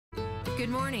Good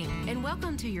morning, and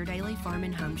welcome to your daily Farm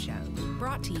and Home Show,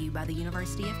 brought to you by the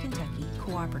University of Kentucky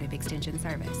Cooperative Extension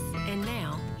Service. And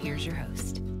now, here's your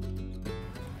host.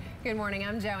 Good morning,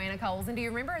 I'm Joanna Coles, and do you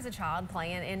remember as a child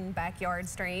playing in backyard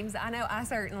streams? I know I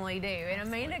certainly do. And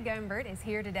Amanda Gumbert is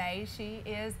here today. She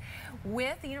is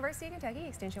with the University of Kentucky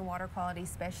Extension Water Quality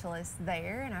Specialist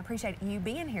there, and I appreciate you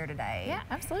being here today. Yeah,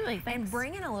 absolutely. Thanks. And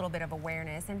bringing a little bit of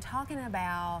awareness and talking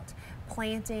about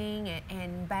planting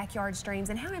and backyard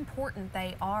streams and how important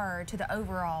they are to the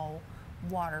overall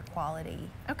water quality.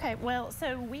 Okay, well,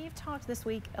 so we've talked this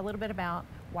week a little bit about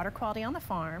water quality on the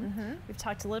farm. We've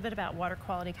talked a little bit about water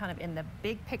quality kind of in the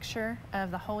big picture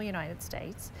of the whole United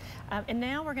States. And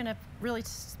now we're going to really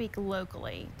speak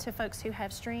locally to folks who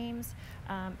have streams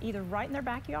either right in their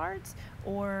backyards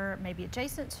or maybe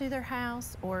adjacent to their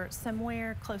house or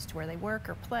somewhere close to where they work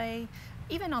or play,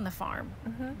 even on the farm,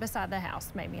 beside the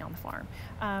house, maybe on the farm.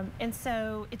 And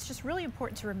so it's just really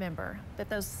important to remember that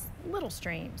those little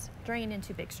streams drain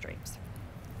into big streams.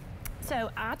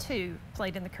 So I too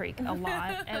played in the creek a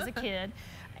lot as a kid,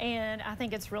 and I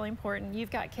think it's really important. You've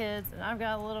got kids and I've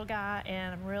got a little guy,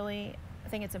 and I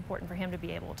think it's important for him to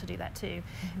be able to do that too.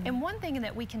 And one thing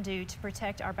that we can do to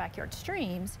protect our backyard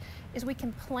streams is we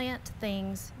can plant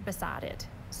things beside it.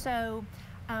 So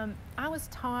I was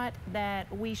taught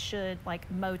that we should like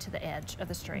mow to the edge of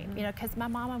the stream, you know, because my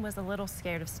mama was a little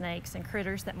scared of snakes and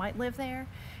critters that might live there.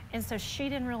 And so she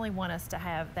didn't really want us to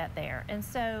have that there. And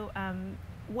so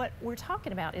what we're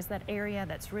talking about is that area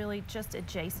that's really just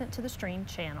adjacent to the stream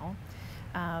channel.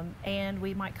 And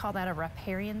we might call that a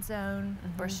riparian zone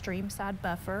or a stream side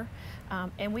buffer.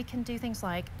 And we can do things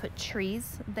like put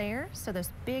trees there, so those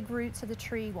big roots of the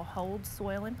tree will hold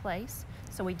soil in place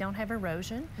so we don't have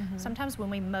erosion. Sometimes when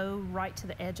we mow right to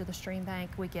the edge of the stream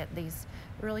bank, we get these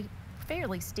really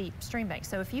fairly steep stream banks.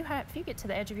 So if you get to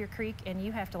the edge of your creek and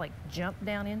you have to like jump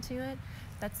down into it,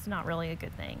 that's not really a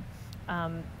good thing.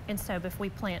 And so if we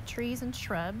plant trees and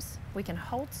shrubs, we can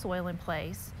hold soil in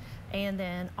place and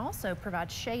then also provide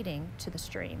shading to the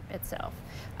stream itself.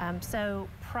 So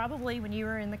probably when you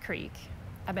were in the creek,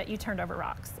 I bet you turned over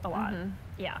rocks a lot.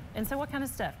 Yeah, and so what kind of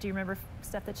stuff? Do you remember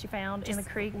stuff that you found in the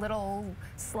creek? Little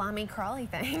slimy crawly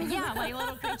things. Yeah, like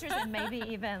little creatures and maybe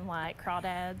even like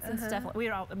crawdads and stuff.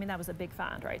 I mean, that was a big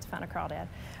find, right, to find a crawdad.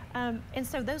 And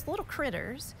so those little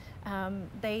critters,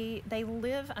 they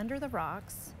live under the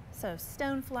rocks. So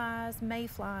stone flies,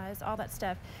 mayflies, all that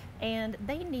stuff, and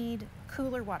they need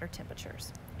cooler water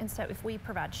temperatures. And so if we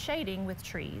provide shading with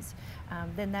trees,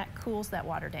 then that cools that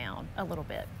water down a little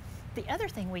bit. The other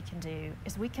thing we can do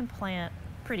is we can plant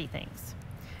pretty things.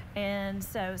 And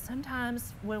so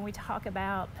sometimes when we talk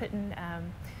about putting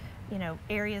you know,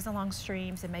 areas along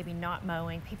streams and maybe not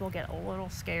mowing, people get a little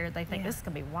scared. They think this is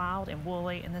gonna be wild and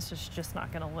woolly and this is just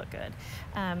not gonna look good.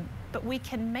 But we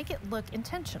can make it look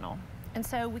intentional. And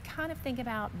so we kind of think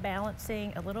about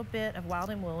balancing a little bit of wild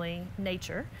and woolly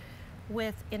nature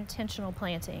with intentional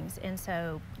plantings. And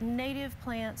so native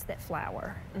plants that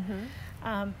flower.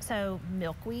 So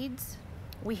milkweeds.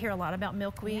 We hear a lot about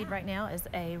milkweed right now as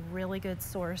a really good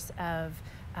source of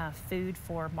food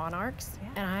for monarchs.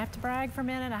 And I have to brag for a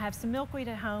minute, I have some milkweed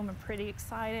at home. I'm pretty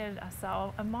excited. I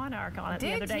saw a monarch on it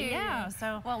the other day. Yeah.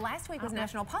 So well, last week was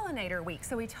National Pollinator Week,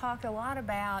 so we talked a lot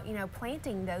about, you know,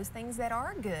 planting those things that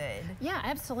are good. Yeah,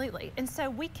 absolutely. And so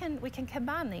we can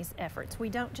combine these efforts. We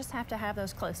don't just have to have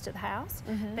those close to the house.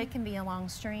 They can be along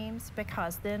streams,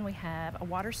 because then we have a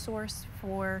water source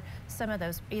for some of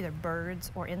those either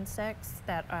birds or insects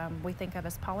that we think of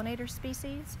as pollinator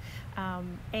species.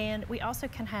 And we also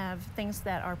can have things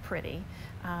that are pretty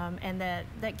and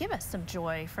that give us some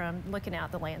joy from looking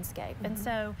out the landscape. And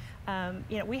so,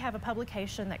 you know, we have a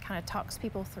publication that kind of talks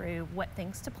people through what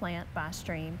things to plant by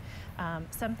stream.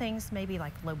 Some things maybe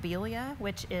like lobelia,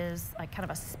 which is like kind of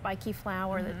a spiky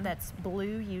flower that's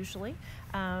blue usually.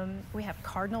 We have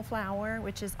cardinal flower,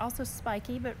 which is also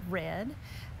spiky but red.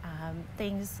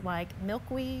 Things like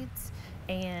milkweeds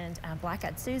and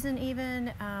black-eyed Susan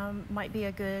even might be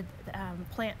a good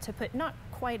plant to put not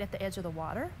quite at the edge of the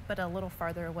water, but a little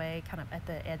farther away, kind of at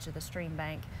the edge of the stream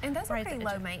bank. And those are pretty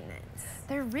low maintenance.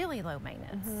 They're really low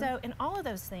maintenance. So, and all of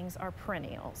those things are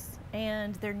perennials,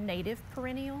 and they're native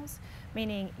perennials,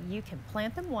 meaning you can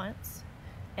plant them once,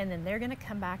 and then they're gonna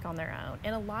come back on their own.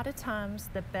 And a lot of times,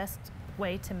 the best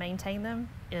way to maintain them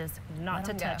is not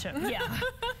to touch them. Yeah.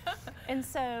 And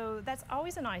so that's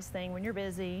always a nice thing when you're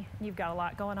busy, you've got a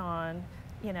lot going on.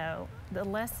 you know, the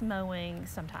less mowing,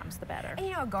 sometimes the better. And,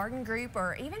 you know, a garden group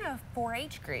or even a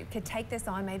 4-H group could take this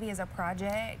on maybe as a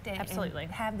project and, Absolutely.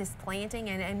 and have this planting,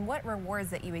 and what rewards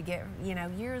that you would get, you know,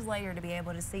 years later to be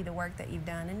able to see the work that you've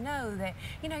done and know that,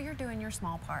 you know, you're doing your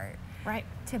small part. Right.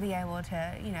 To be able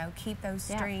to, you know, keep those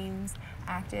streams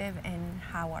active and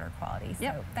high water quality.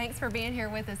 So thanks for being here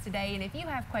with us today. And if you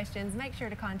have questions, make sure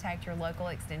to contact your local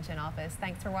extension office.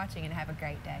 Thanks for watching and have a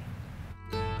great day.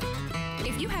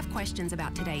 If you have questions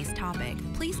about today's topic,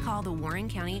 please call the Warren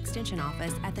County Extension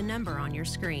Office at the number on your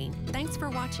screen. Thanks for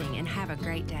watching and have a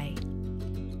great day.